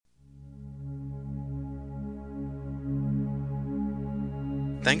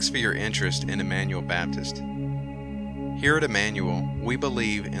Thanks for your interest in Emmanuel Baptist. Here at Emmanuel, we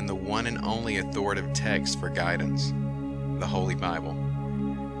believe in the one and only authoritative text for guidance, the Holy Bible.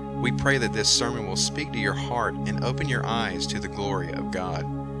 We pray that this sermon will speak to your heart and open your eyes to the glory of God.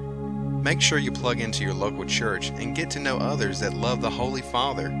 Make sure you plug into your local church and get to know others that love the Holy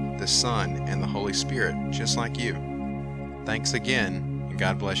Father, the Son, and the Holy Spirit, just like you. Thanks again, and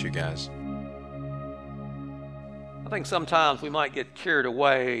God bless you guys. I think sometimes we might get carried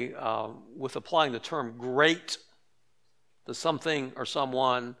away with applying the term great to something or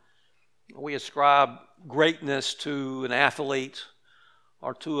someone. We ascribe greatness to an athlete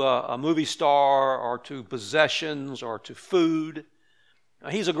or to a movie star or to possessions or to food. Now,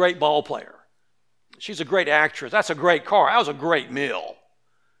 he's a great ball player. She's a great actress. That's a great car. That was a great meal.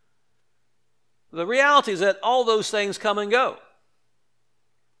 The reality is that all those things come and go.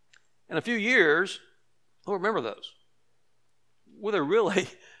 In a few years, who'll remember those? Were they really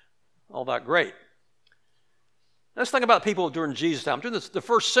all that great? Let's think about people during Jesus' time. During the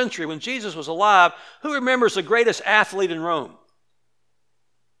first century, when Jesus was alive, who remembers the greatest athlete in Rome?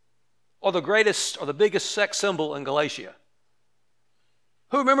 Or the greatest or the biggest sex symbol in Galatia?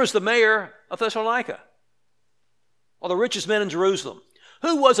 Who remembers the mayor of Thessalonica? Or the richest man in Jerusalem?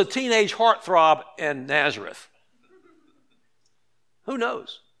 Who was a teenage heartthrob in Nazareth? Who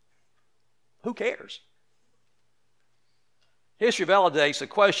knows? Who cares? History validates the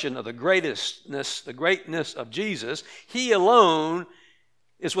question of the greatness of Jesus. He alone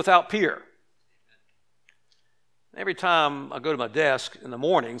is without peer. Every time I go to my desk in the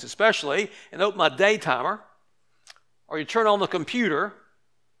mornings, especially, and open my day timer, or you turn on the computer,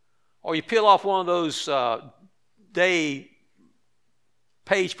 or you peel off one of those page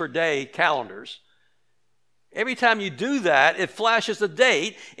per day calendars, every time you do that, it flashes the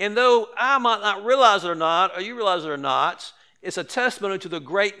date, and though I might not realize it or not, or you realize it or not, it's a testimony to the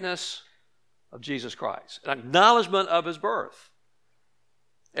greatness of Jesus Christ, an acknowledgement of his birth.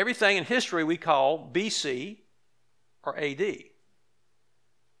 Everything in history we call BC or AD.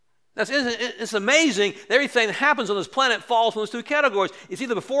 It's amazing that everything that happens on this planet falls in those two categories. It's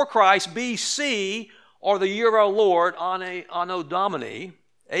either before Christ, BC, or the year of our Lord, Anno Domini,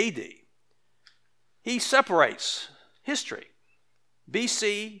 AD. He separates history,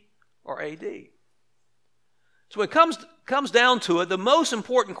 BC or AD. So when it comes down to it, the most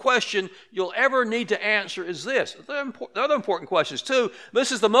important question you'll ever need to answer is this. There are other important questions too.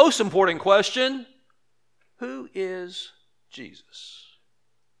 This is the most important question. Who is Jesus?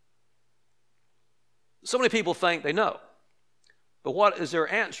 So many people think they know. But what is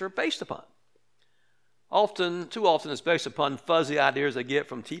their answer based upon? Too often it's based upon fuzzy ideas they get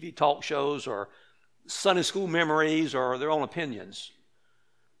from TV talk shows or Sunday school memories or their own opinions.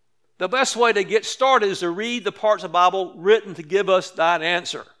 The best way to get started is to read the parts of the Bible written to give us that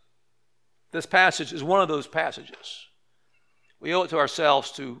answer. This passage is one of those passages. We owe it to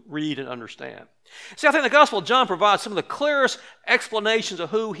ourselves to read and understand. See, I think the Gospel of John provides some of the clearest explanations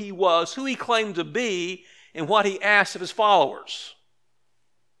of who he was, who he claimed to be, and what he asked of his followers,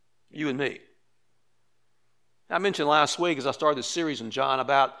 you and me. I mentioned last week, as I started this series in John,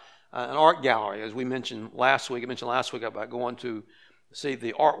 about an art gallery, as we mentioned last week. I mentioned last week about going to see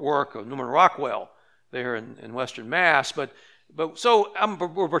the artwork of Norman Rockwell there in Western Mass. But so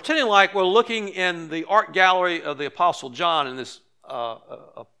we're pretending like we're looking in the art gallery of the Apostle John in this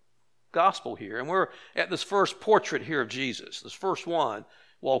gospel here. And we're at this first portrait here of Jesus, this first one,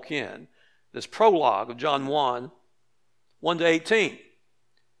 walk in, this prologue of John 1 to 18.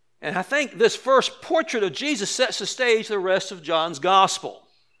 And I think this first portrait of Jesus sets the stage for the rest of John's gospel.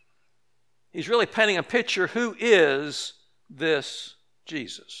 He's really painting a picture, who is this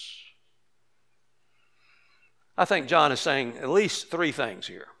Jesus? I think John is saying at least three things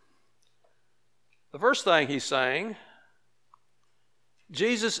here. The first thing he's saying,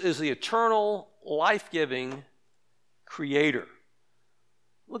 Jesus is the eternal, life-giving creator.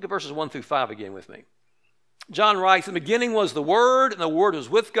 Look at verses 1 through 5 again with me. John writes, "In the beginning was the Word, and the Word was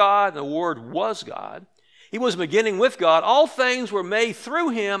with God, and the Word was God. He was in the beginning with God. All things were made through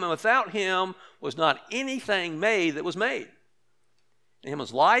him, and without him was not anything made that was made. In him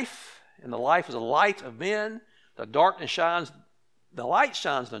was life, and the life was the light of men. The light shines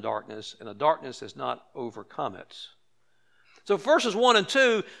in the darkness, and the darkness has not overcome it." So verses 1 and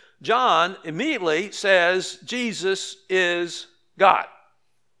 2, John immediately says Jesus is God.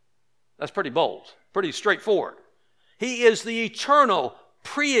 That's pretty bold, pretty straightforward. He is the eternal,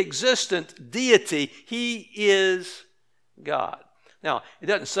 pre-existent deity. He is God. Now, it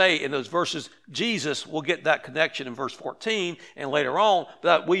doesn't say in those verses, Jesus, we'll get that connection in verse 14 and later on,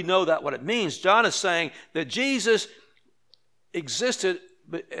 but we know that what it means. John is saying that Jesus existed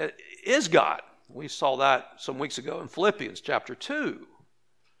is God. We saw that some weeks ago in Philippians chapter 2.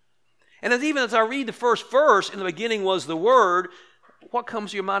 And even as I read the first verse, in the beginning was the Word, what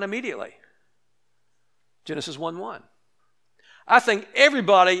comes to your mind immediately? Genesis 1:1. I think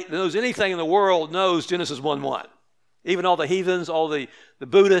everybody that knows anything in the world knows Genesis 1:1. Even all the heathens, all the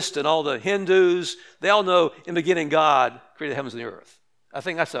Buddhists and all the Hindus, they all know in the beginning God created the heavens and the earth. I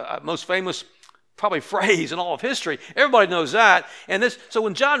think that's the most famous probably phrase in all of history. Everybody knows that. And so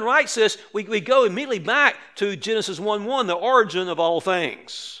when John writes this, we go immediately back to Genesis 1:1, the origin of all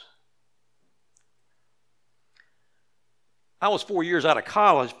things. I was 4 years out of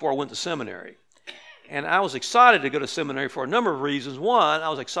college before I went to seminary. And I was excited to go to seminary for a number of reasons. One, I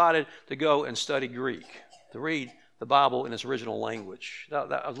was excited to go and study Greek, to read the Bible in its original language.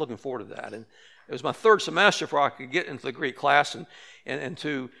 I was looking forward to that. And it was my third semester before I could get into the Greek class.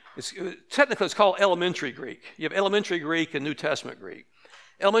 Technically, it's called elementary Greek. You have elementary Greek and New Testament Greek.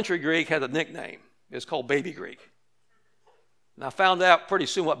 Elementary Greek had a nickname. It's called baby Greek. And I found out pretty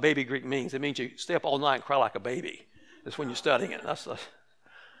soon what baby Greek means. It means you stay up all night and cry like a baby. That's when you're studying it.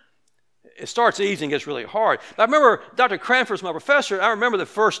 It starts easy and gets really hard. But I remember Dr. Cranford's my professor. I remember the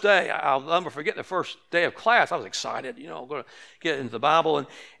first day. I'll never forget the first day of class. I was excited, I'm going to get into the Bible.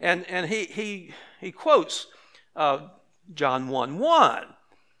 And he quotes John 1:1. In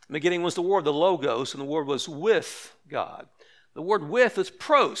the beginning was the Word, the Logos, and the Word was with God. The word with is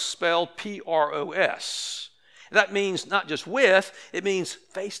pros, spelled P-R-O-S. That means not just with, it means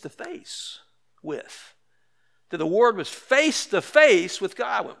face to face with. That the Word was face to face with God.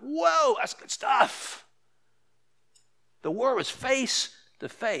 I went, whoa, that's good stuff. The Word was face to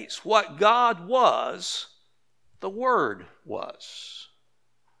face. What God was, the Word was.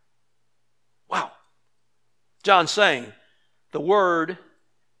 Wow. John's saying, the Word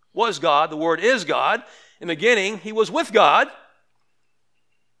was God, the Word is God. In the beginning, He was with God.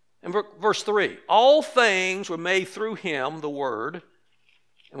 And verse 3, all things were made through Him, the Word,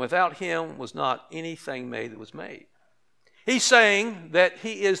 and without Him was not anything made that was made. He's saying that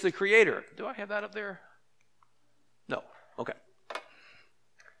He is the Creator. Do I have that up there? No. Okay.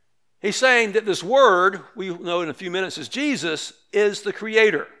 He's saying that this Word, we know in a few minutes, is Jesus, is the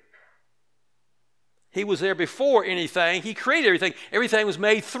Creator. He was there before anything. He created everything. Everything was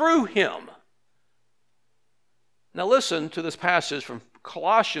made through Him. Now listen to this passage from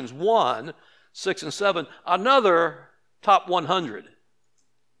Colossians 1:6 and 7, another top 100.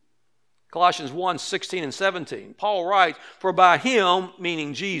 Colossians 1:16 and 17. Paul writes, for by Him,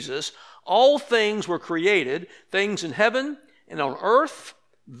 meaning Jesus, all things were created, things in heaven and on earth,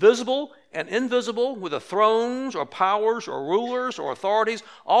 visible and invisible, whether thrones or powers or rulers or authorities.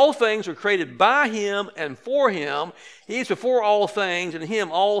 All things were created by Him and for Him. He is before all things, and in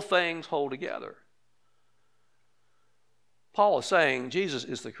Him all things hold together. Paul is saying Jesus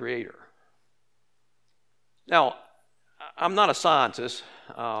is the Creator. Now, I'm not a scientist.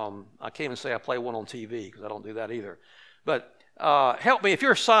 I can't even say I play one on TV because I don't do that either. But help me, if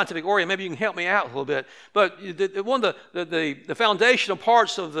you're scientific oriented, maybe you can help me out a little bit. But one of the foundational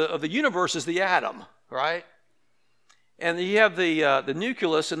parts of the universe is the atom, right? And you have the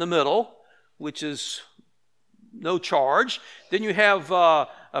nucleus in the middle, which is no charge. Then you have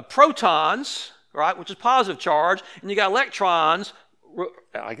protons, right, which is positive charge, and you got electrons.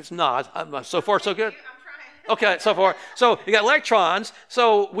 I guess not. So far, so good. Okay, so far. So you got electrons,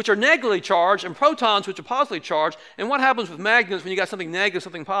 which are negatively charged, and protons, which are positively charged. And what happens with magnets when you got something negative,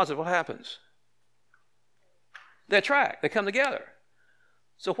 something positive? What happens? They attract. They come together.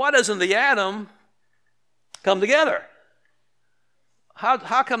 So why doesn't the atom come together?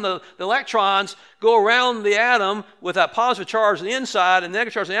 How come the electrons go around the atom with that positive charge on the inside and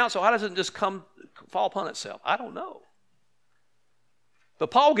negative charge on the outside? How does it just fall upon itself? I don't know. But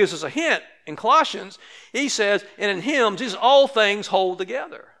Paul gives us a hint in Colossians. He says, and in Him, Jesus, all things hold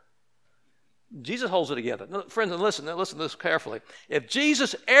together. Jesus holds it together. Now, friends, listen to this carefully. If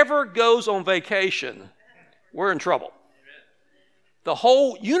Jesus ever goes on vacation, we're in trouble. The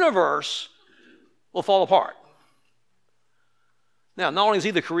whole universe will fall apart. Now, not only is He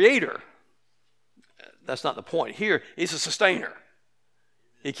the Creator, that's not the point here, He's a sustainer.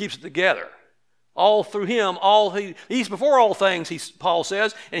 He keeps it together. All through Him, He's before all things, Paul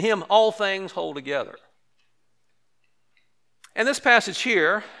says, and Him all things hold together. And this passage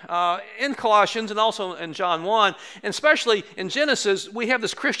here, in Colossians and also in John 1, and especially in Genesis, we have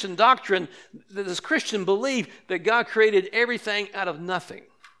this Christian doctrine, this Christian belief that God created everything out of nothing.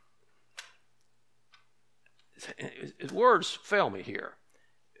 His words fail me here.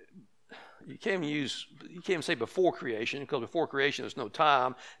 You can't even say before creation, because before creation there's no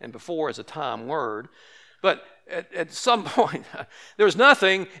time, and before is a time word. But at some point, there was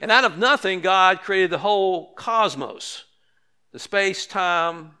nothing, and out of nothing, God created the whole cosmos, the space,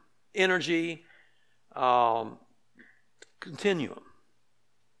 time, energy, continuum.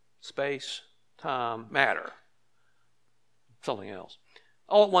 Space, time, matter. Something else.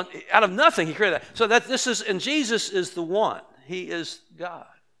 All at once, out of nothing, he created that. So and Jesus is the one. He is God.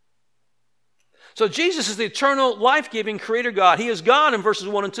 So Jesus is the eternal, life-giving creator God. He is God in verses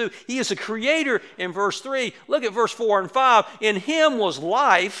 1 and 2. He is the creator in verse 3. Look at verse 4 and 5. In him was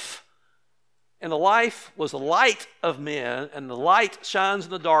life, and the life was the light of men, and the light shines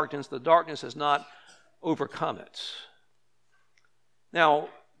in the darkness has not overcome it. Now,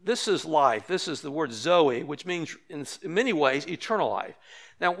 this is life. This is the word Zoe, which means in many ways eternal life.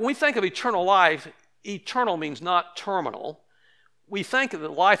 Now, when we think of eternal life, eternal means not terminal. We think of the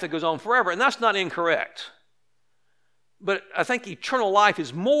life that goes on forever, and that's not incorrect. But I think eternal life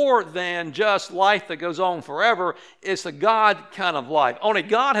is more than just life that goes on forever. It's the God kind of life. Only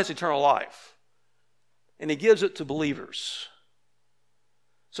God has eternal life, and he gives it to believers.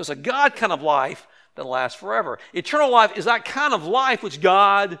 So it's a God kind of life that lasts forever. Eternal life is that kind of life which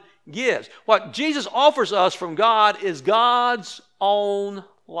God gives. What Jesus offers us from God is God's own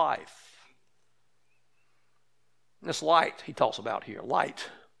life. This light he talks about here, light.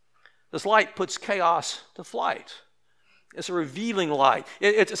 This light puts chaos to flight. It's a revealing light.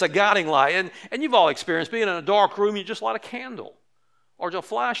 It's a guiding light. And you've all experienced being in a dark room, you just light a candle or just a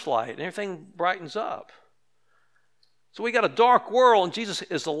flashlight and everything brightens up. So we got a dark world and Jesus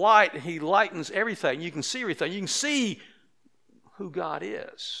is the light and he lightens everything. You can see everything. You can see who God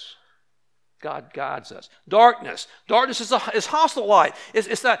is. God guides us. Darkness is hostile light.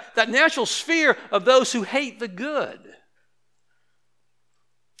 It's that natural sphere of those who hate the good.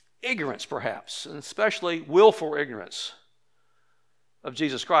 Ignorance, perhaps, and especially willful ignorance of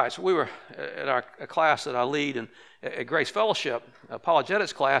Jesus Christ. We were at a class that I lead at Grace Fellowship,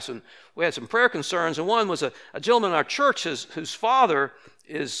 apologetics class, and we had some prayer concerns, and one was a gentleman in our church whose father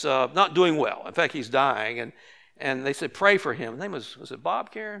is not doing well. In fact, he's dying, and they said, pray for him. His name was it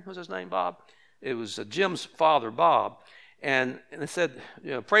Bob Karen? Was his name Bob? It was Jim's father, Bob. And they said,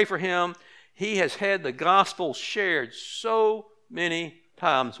 pray for him. He has had the gospel shared so many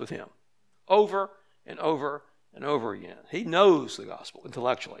times with him, over and over and over again. He knows the gospel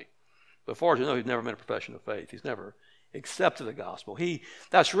intellectually. But as far as you know, he's never made a profession of faith. He's never accepted the gospel.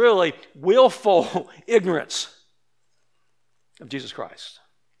 That's really willful ignorance of Jesus Christ.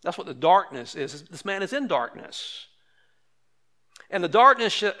 That's what the darkness is. This man is in darkness. And the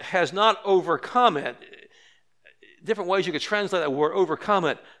darkness has not overcome it. Different ways you could translate that word, overcome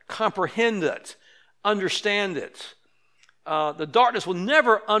it, comprehend it, understand it. The darkness will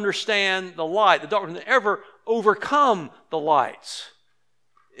never understand the light. The darkness will never overcome the light.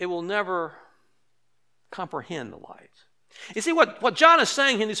 It will never comprehend the light. You see, what John is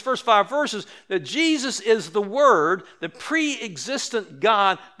saying in these first 5 verses, that Jesus is the Word, the pre-existent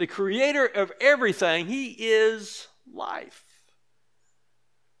God, the creator of everything. He is life.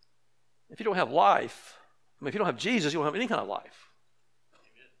 If you don't have life, if you don't have Jesus, you don't have any kind of life.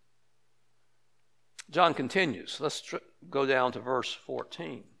 John continues. Let's go down to verse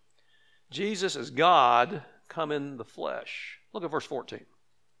 14. Jesus is God come in the flesh. Look at verse 14.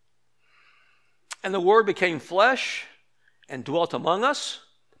 And the Word became flesh and dwelt among us,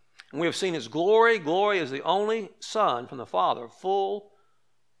 and we have seen his glory. Glory is the only Son from the Father, full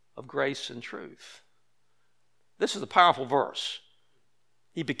of grace and truth. This is a powerful verse.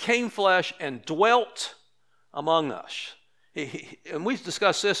 He became flesh and dwelt among us. And we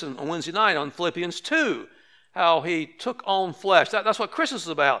discussed this on Wednesday night on Philippians 2, how he took on flesh. That's what Christmas is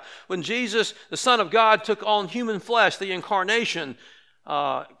about. When Jesus, the Son of God, took on human flesh, the incarnation,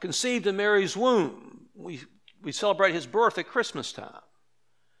 conceived in Mary's womb. We celebrate his birth at Christmas time.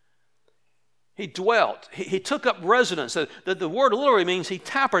 He dwelt. He took up residence. The word literally means he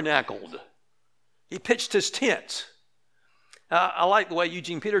tabernacled. He pitched his tent. I like the way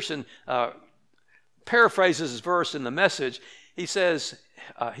Eugene Peterson paraphrases his verse in the Message. He says,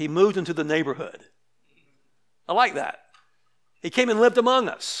 he moved into the neighborhood. I like that. He came and lived among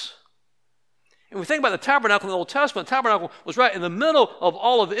us. And we think about the tabernacle in the Old Testament, the tabernacle was right in the middle of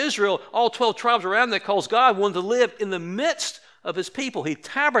all of Israel, all 12 tribes around that, because God wanted to live in the midst of his people. He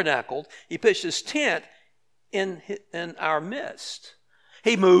tabernacled, he pitched his tent in our midst.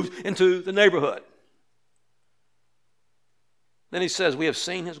 He moved into the neighborhood. Then he says, we have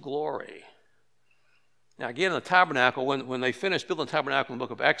seen his glory. Now again, the tabernacle, when they finished building the tabernacle in the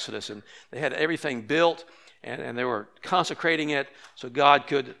book of Exodus, and they had everything built, and they were consecrating it so God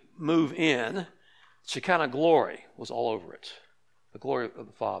could move in, Shekinah glory was all over it, the glory of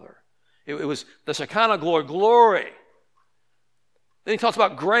the Father. It was the Shekinah glory. Then he talks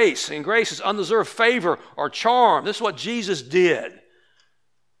about grace, and grace is undeserved favor or charm. This is what Jesus did.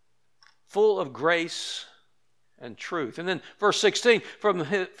 Full of grace and truth. And then verse 16, from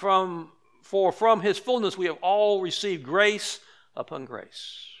his fullness we have all received grace upon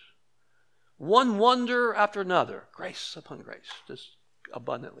grace. One wonder after another, grace upon grace, just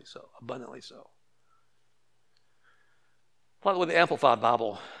abundantly so, abundantly so. By the way, the Amplified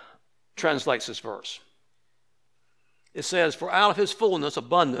Bible translates this verse. It says, for out of his fullness,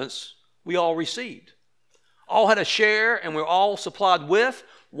 abundance, we all received. All had a share, and we were all supplied with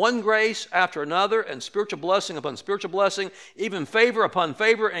one grace after another, and spiritual blessing upon spiritual blessing, even favor upon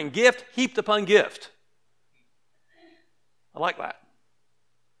favor, and gift heaped upon gift. I like that.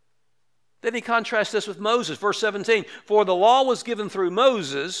 Then he contrasts this with Moses, verse 17. For the law was given through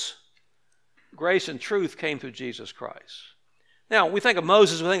Moses, grace and truth came through Jesus Christ. Now, we think of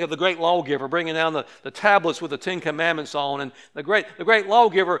Moses, we think of the great lawgiver bringing down the tablets with the Ten Commandments on, and the great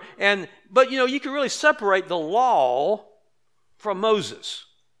lawgiver. But you can really separate the law from Moses.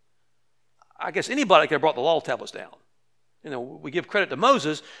 I guess anybody could have brought the law tablets down. We give credit to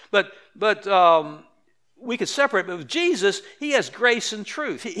Moses, but we could separate. But with Jesus, he has grace and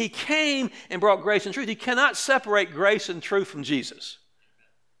truth. He came and brought grace and truth. You cannot separate grace and truth from Jesus.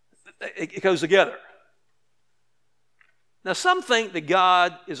 It goes together. Now, some think that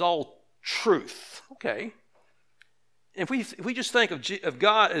God is all truth. Okay. If we just think of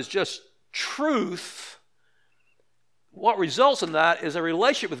God as just truth, what results in that is a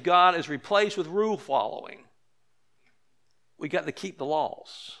relationship with God is replaced with rule following. We got to keep the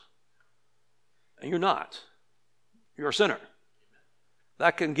laws. And you're not. You're a sinner.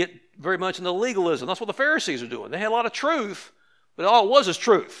 That can get very much into legalism. That's what the Pharisees are doing. They had a lot of truth, but all it was is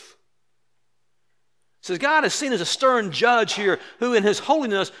truth. It says God is seen as a stern judge here who in his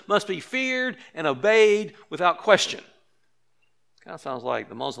holiness must be feared and obeyed without question. Kind of sounds like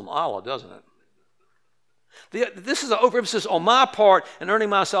the Muslim Allah, doesn't it? This is an overemphasis on my part in earning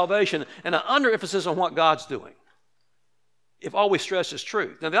my salvation and an underemphasis on what God's doing. If all we stress is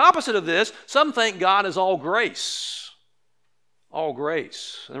truth. Now the opposite of this, some think God is all grace. All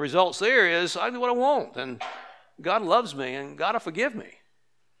grace. And the results there is I do what I want and God loves me and God will forgive me.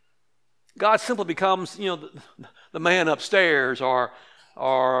 God simply becomes, the man upstairs or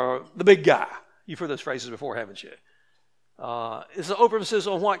the big guy. You've heard those phrases before, haven't you? It's an overemphasis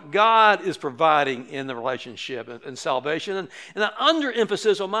on what God is providing in the relationship and salvation, and an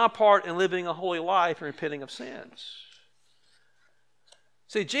underemphasis on my part in living a holy life and repenting of sins.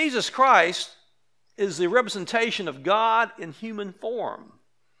 See, Jesus Christ is the representation of God in human form.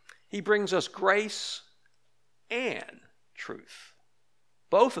 He brings us grace and truth.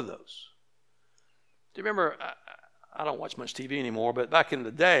 Both of those. Do you remember, I don't watch much TV anymore, but back in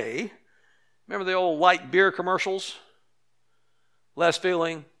the day, remember the old light beer commercials? Less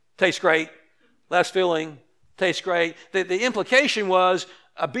filling, tastes great. Less filling, tastes great. The implication was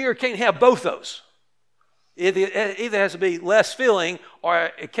a beer can't have both those. It either has to be less filling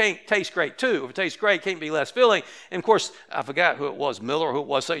or it can't taste great too. If it tastes great, it can't be less filling. And of course, I forgot who it was, Miller or who it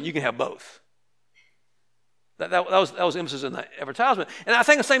was, saying you can have both. That was emphasis in the advertisement. And I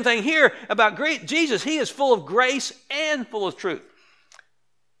think the same thing here about Jesus. He is full of grace and full of truth.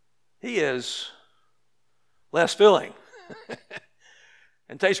 He is less filling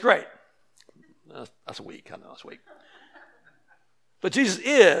and tastes great. That's weak. I know that's weak. But Jesus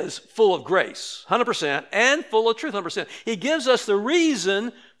is full of grace, 100%, and full of truth, 100%. He gives us the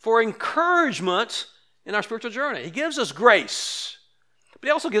reason for encouragement in our spiritual journey. He gives us grace, but he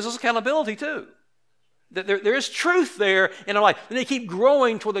also gives us accountability too. There is truth there in our life. And they keep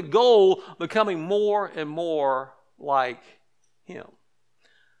growing toward the goal of becoming more and more like him.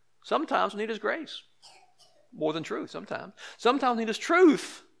 Sometimes we need his grace more than truth. Sometimes we need his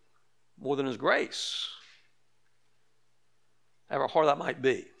truth more than his grace. However hard that might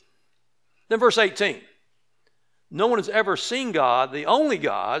be. Then verse 18. No one has ever seen God, the only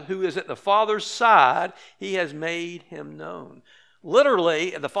God, who is at the Father's side. He has made him known.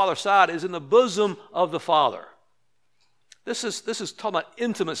 Literally, at the Father's side is in the bosom of the Father. This is talking about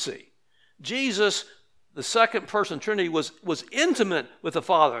intimacy. Jesus, the second person of the Trinity, was intimate with the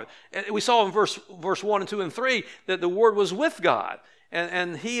Father. And we saw in verse 1 and 2 and 3 that the Word was with God.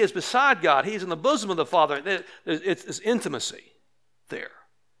 And he is beside God. He's in the bosom of the Father. It's intimacy there.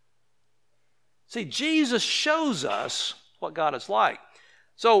 See, Jesus shows us what God is like.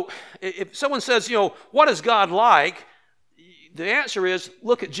 So if someone says, what is God like? The answer is,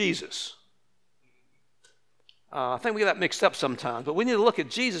 look at Jesus. I think we get that mixed up sometimes, but we need to look at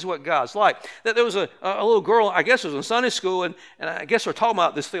Jesus, what God's like. That there was a little girl, I guess it was in Sunday school, and I guess they're talking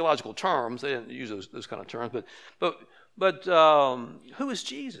about this theological terms. They didn't use those kind of terms, but who is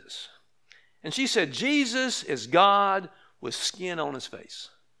Jesus? And she said, Jesus is God with skin on his face.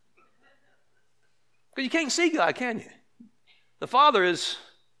 Because you can't see God, can you? The Father is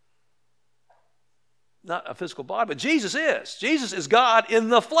not a physical body, but Jesus is. Jesus is God in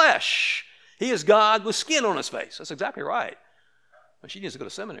the flesh. He is God with skin on his face. That's exactly right. But she needs to go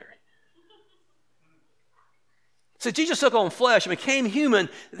to seminary. So Jesus took on flesh and became human.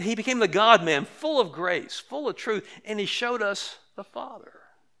 He became the God-man, full of grace, full of truth, and he showed us the Father.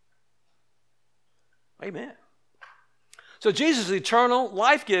 Amen. So Jesus is eternal,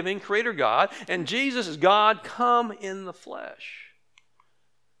 life-giving, creator God, and Jesus is God come in the flesh.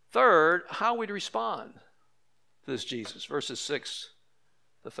 Third, how we respond to this Jesus, verses 6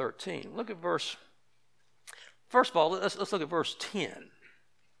 to 13. Look at first of all, let's look at verse 10.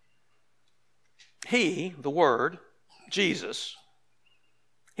 He, the Word, Jesus,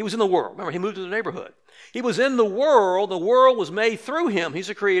 he was in the world. Remember, he moved to the neighborhood. He was in the world was made through him. He's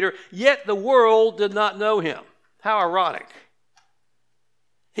a creator, yet the world did not know him. How ironic.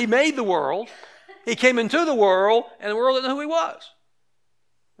 He made the world, he came into the world, and the world didn't know who he was.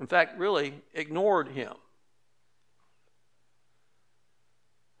 In fact, really ignored him.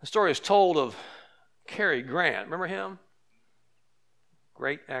 The story is told of Cary Grant. Remember him?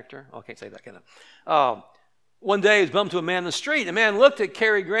 Great actor. Oh, I can't say that, can I? One day he was bumped to a man in the street. The man looked at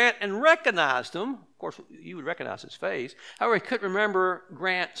Cary Grant and recognized him. Of course, you would recognize his face. However, he couldn't remember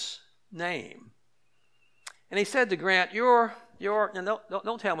Grant's name. And he said to Grant, don't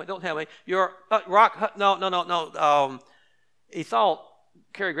tell me, you're Rock, no.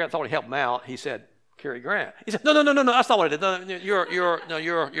 Cary Grant thought he'd help him out. He said, Cary Grant. He said, no, that's not what I did.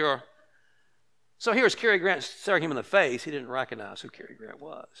 You're. So here's Cary Grant staring him in the face. He didn't recognize who Cary Grant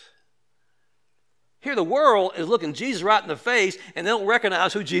was. Here the world is looking Jesus right in the face, and they don't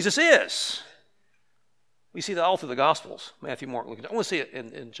recognize who Jesus is. We see that all through the Gospels, Matthew, Mark, Luke. I want to see it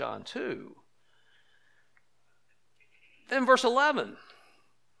in John 2. Then verse 11.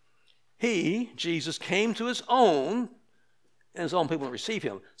 He, Jesus, came to his own, and his own people didn't receive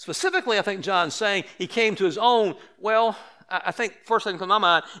him. Specifically, I think John's saying he came to his own. Well, I think first thing that comes to my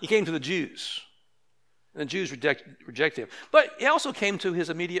mind, he came to the Jews. And the Jews rejected him. But he also came to his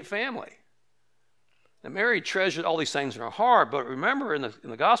immediate family. Now, Mary treasured all these things in her heart, but remember in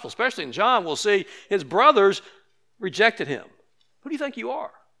the gospel, especially in John, we'll see his brothers rejected him. Who do you think you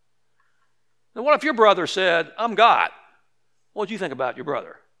are? Now, what if your brother said, I'm God? What do you think about your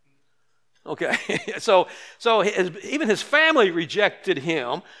brother? Okay, so even his family rejected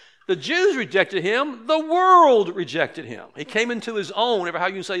him. The Jews rejected him. The world rejected him. He came into his own, ever how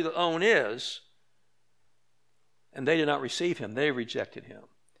you can say the own is, and they did not receive him. They rejected him.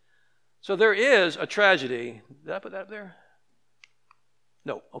 So there is a tragedy. Did I put that up there?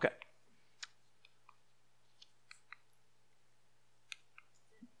 No, okay.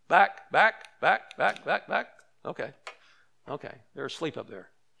 Back. Okay, they're asleep up there.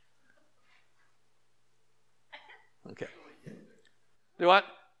 Okay. Do what?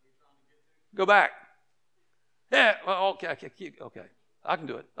 Go back. Yeah, well, okay. I can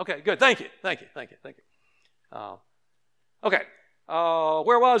do it. Okay, good. Thank you. Okay.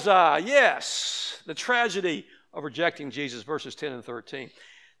 Where was I? Yes, the tragedy of rejecting Jesus, verses 10 and 13.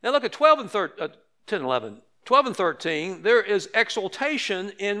 Now look at 10 and 11. 12 and 13, there is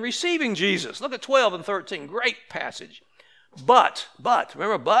exaltation in receiving Jesus. Look at 12 and 13. Great passage. But,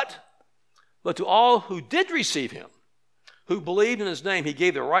 remember but? But to all who did receive him, who believed in his name, he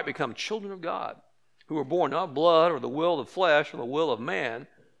gave the right to become children of God, who were born not of blood or the will of the flesh or the will of man,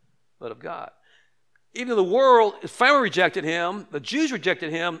 but of God. Even though the world, his family rejected him, the Jews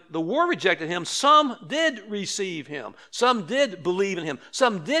rejected him, the world rejected him, some did receive him. Some did believe in him.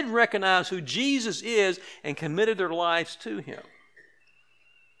 Some did recognize who Jesus is and committed their lives to him.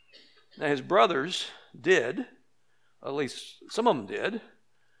 Now his brothers did, at least some of them did.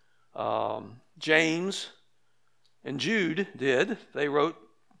 James and Jude did. They wrote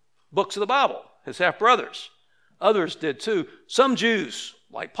books of the Bible, his half-brothers. Others did too. Some Jews,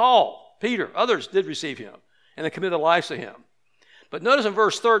 like Paul, Peter, others did receive him, and they committed their lives to him. But notice in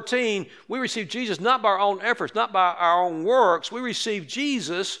verse 13, we receive Jesus not by our own efforts, not by our own works. We receive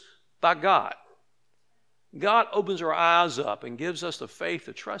Jesus by God. God opens our eyes up and gives us the faith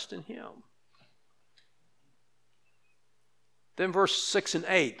to trust in him. Then verse 6 and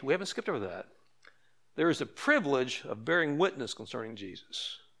 8, we haven't skipped over that. There is the privilege of bearing witness concerning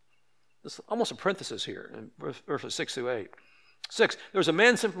Jesus. There's almost a parenthesis here in verses 6 through 8. 6, there was a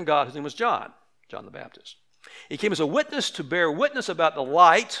man sent from God, his name was John the Baptist. He came as a witness to bear witness about the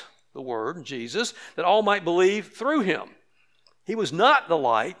light, the Word, Jesus, that all might believe through him. He was not the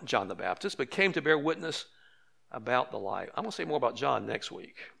light, John the Baptist, but came to bear witness about the light. I'm going to say more about John next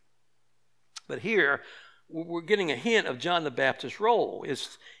week. But here, we're getting a hint of John the Baptist's role.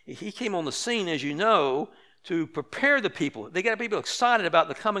 He came on the scene, as you know, to prepare the people. They got people excited about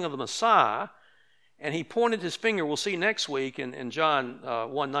the coming of the Messiah, and he pointed his finger. We'll see next week in John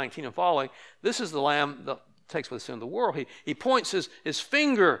 1:19 and following. This is the Lamb that takes away the sin of the world. He points his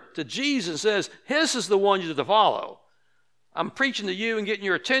finger to Jesus and says, this is the one you're to follow. I'm preaching to you and getting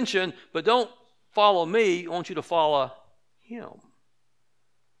your attention, but don't follow me. I want you to follow him.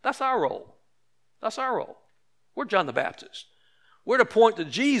 That's our role. That's our role. We're John the Baptist. We're to point to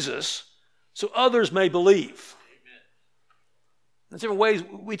Jesus so others may believe. In different ways,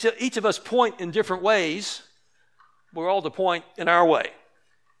 each of us point in different ways. We're all to point in our way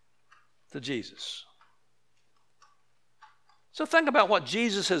to Jesus. So think about what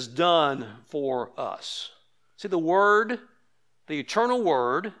Jesus has done for us. See, the Word, the eternal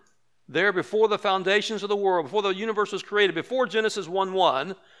Word, there before the foundations of the world, before the universe was created, before Genesis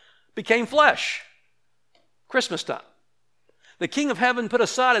 1:1, became flesh. Christmas time. The King of Heaven put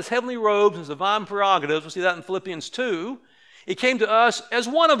aside his heavenly robes and his divine prerogatives. We'll see that in Philippians 2. He came to us as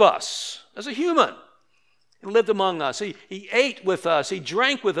one of us, as a human. He lived among us. He ate with us. He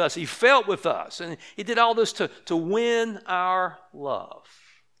drank with us. He felt with us. And he did all this to win our love.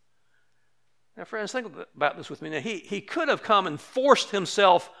 Now, friends, think about this with me. Now, he could have come and forced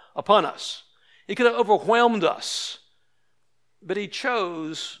himself upon us. He could have overwhelmed us. But he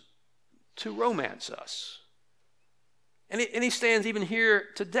chose to romance us. And he stands even here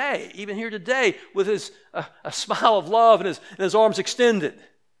today with a smile of love and his arms extended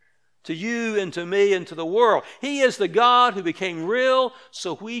to you and to me and to the world. He is the God who became real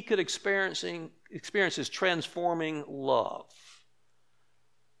so we could experience his transforming love.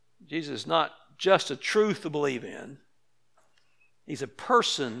 Jesus is not just a truth to believe in. He's a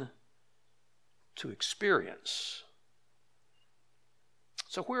person to experience.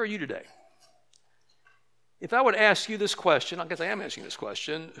 So where are you today? If I would ask you this question, I guess I am asking this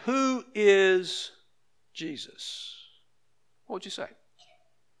question, who is Jesus? What would you say?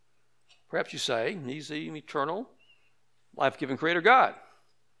 Perhaps you say, he's the eternal, life-giving creator God.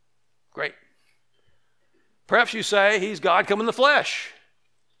 Great. Perhaps you say, he's God come in the flesh.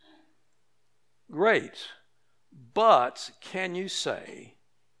 Great. But can you say,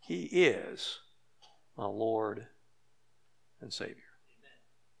 he is my Lord and Savior?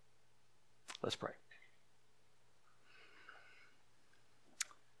 Let's pray.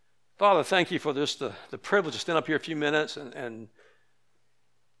 Father, thank you for this, the privilege to stand up here a few minutes and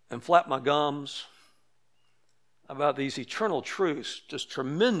flap my gums about these eternal truths, just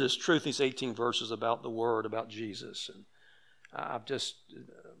tremendous truth, these 18 verses about the Word, about Jesus. And I've just,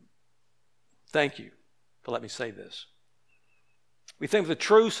 thank you for letting me say this. We think the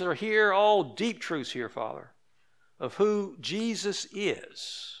truths that are here, all deep truths here, Father, of who Jesus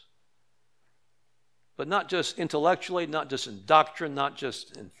is. But not just intellectually, not just in doctrine, not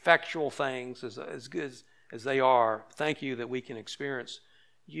just in factual things, as good as they are. Thank you that we can experience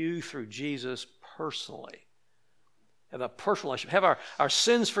you through Jesus personally. Have a personal relationship. Have our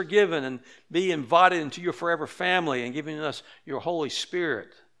sins forgiven and be invited into your forever family and giving us your Holy Spirit.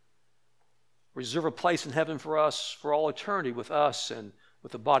 Reserve a place in heaven for us for all eternity with us and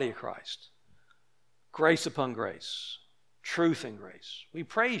with the body of Christ. Grace upon grace. Truth and grace. We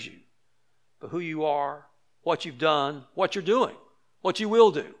praise you for who you are, what you've done, what you're doing, what you will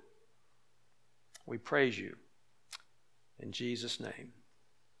do. We praise you. In Jesus' name,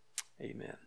 amen.